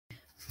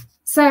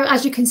So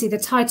as you can see, the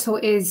title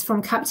is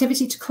From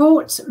Captivity to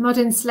Court,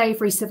 Modern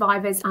Slavery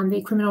Survivors and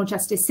the Criminal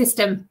Justice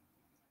System.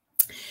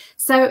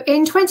 So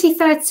in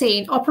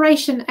 2013,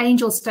 Operation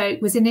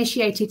Angelstoke was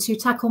initiated to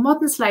tackle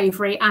modern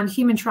slavery and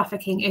human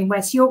trafficking in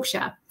West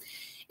Yorkshire.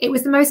 It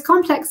was the most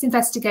complex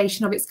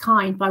investigation of its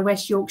kind by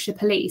West Yorkshire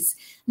Police,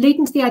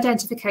 leading to the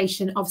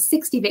identification of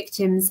 60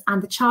 victims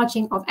and the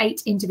charging of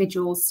 8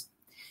 individuals.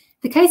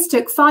 The case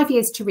took 5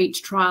 years to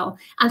reach trial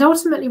and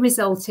ultimately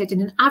resulted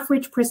in an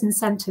average prison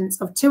sentence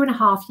of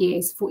 2.5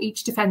 years for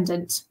each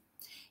defendant.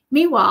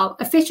 Meanwhile,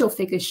 official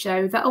figures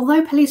show that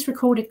although police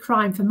recorded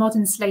crime for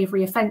modern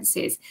slavery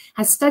offences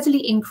has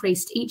steadily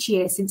increased each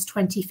year since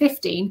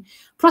 2015,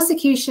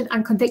 prosecution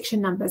and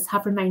conviction numbers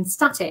have remained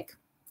static.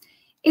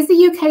 Is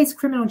the UK's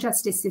criminal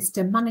justice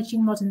system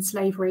managing modern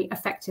slavery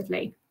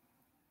effectively?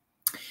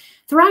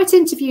 Throughout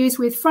interviews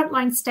with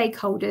frontline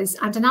stakeholders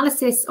and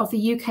analysis of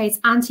the UK's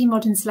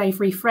anti-modern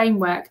slavery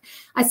framework,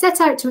 I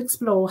set out to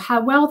explore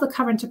how well the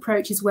current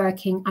approach is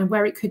working and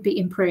where it could be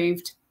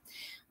improved.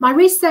 My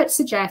research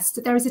suggests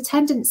that there is a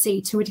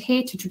tendency to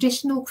adhere to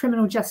traditional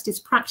criminal justice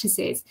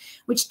practices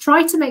which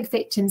try to make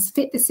victims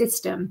fit the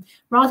system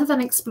rather than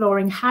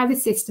exploring how the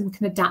system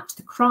can adapt to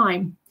the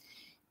crime.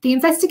 The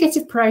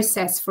investigative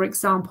process, for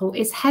example,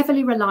 is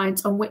heavily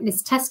reliant on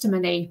witness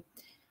testimony.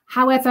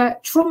 However,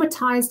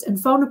 traumatised and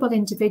vulnerable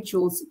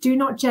individuals do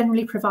not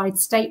generally provide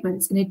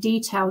statements in a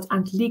detailed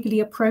and legally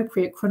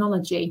appropriate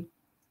chronology.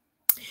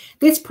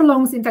 This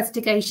prolongs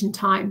investigation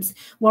times,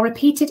 while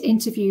repeated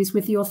interviews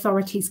with the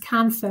authorities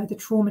can further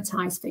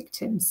traumatise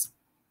victims.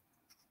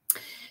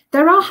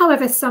 There are,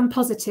 however, some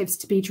positives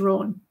to be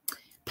drawn.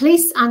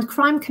 Police and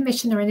Crime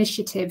Commissioner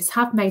initiatives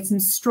have made some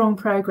strong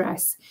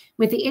progress,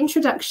 with the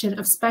introduction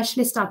of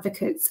specialist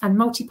advocates and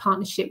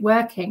multi-partnership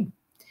working.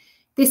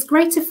 This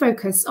greater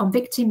focus on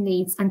victim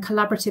needs and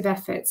collaborative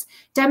efforts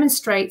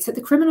demonstrates that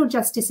the criminal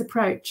justice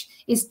approach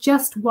is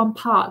just one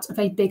part of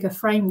a bigger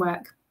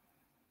framework.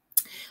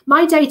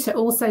 My data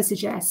also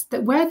suggests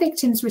that where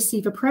victims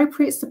receive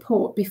appropriate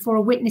support before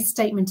a witness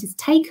statement is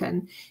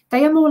taken,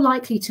 they are more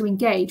likely to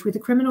engage with the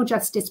criminal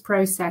justice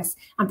process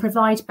and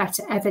provide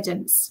better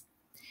evidence.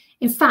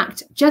 In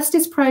fact,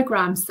 justice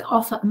programmes that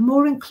offer a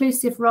more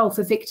inclusive role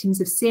for victims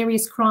of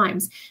serious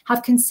crimes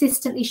have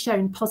consistently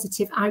shown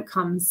positive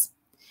outcomes.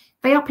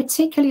 They are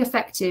particularly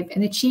effective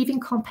in achieving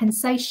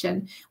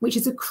compensation, which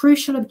is a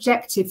crucial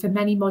objective for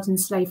many modern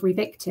slavery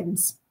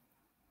victims.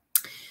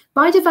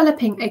 By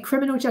developing a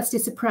criminal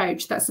justice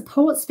approach that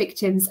supports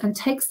victims and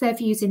takes their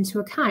views into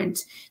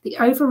account, the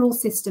overall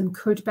system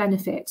could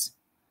benefit.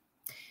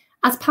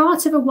 As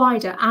part of a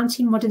wider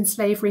anti-modern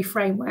slavery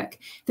framework,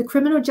 the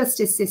criminal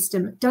justice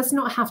system does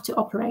not have to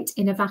operate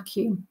in a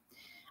vacuum.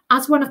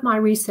 As one of my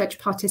research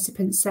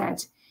participants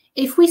said,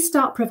 if we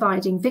start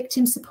providing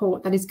victim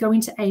support that is going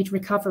to aid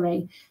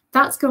recovery,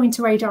 that's going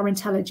to aid our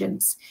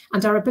intelligence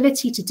and our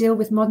ability to deal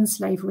with modern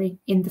slavery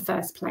in the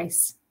first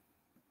place.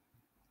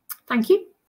 Thank you.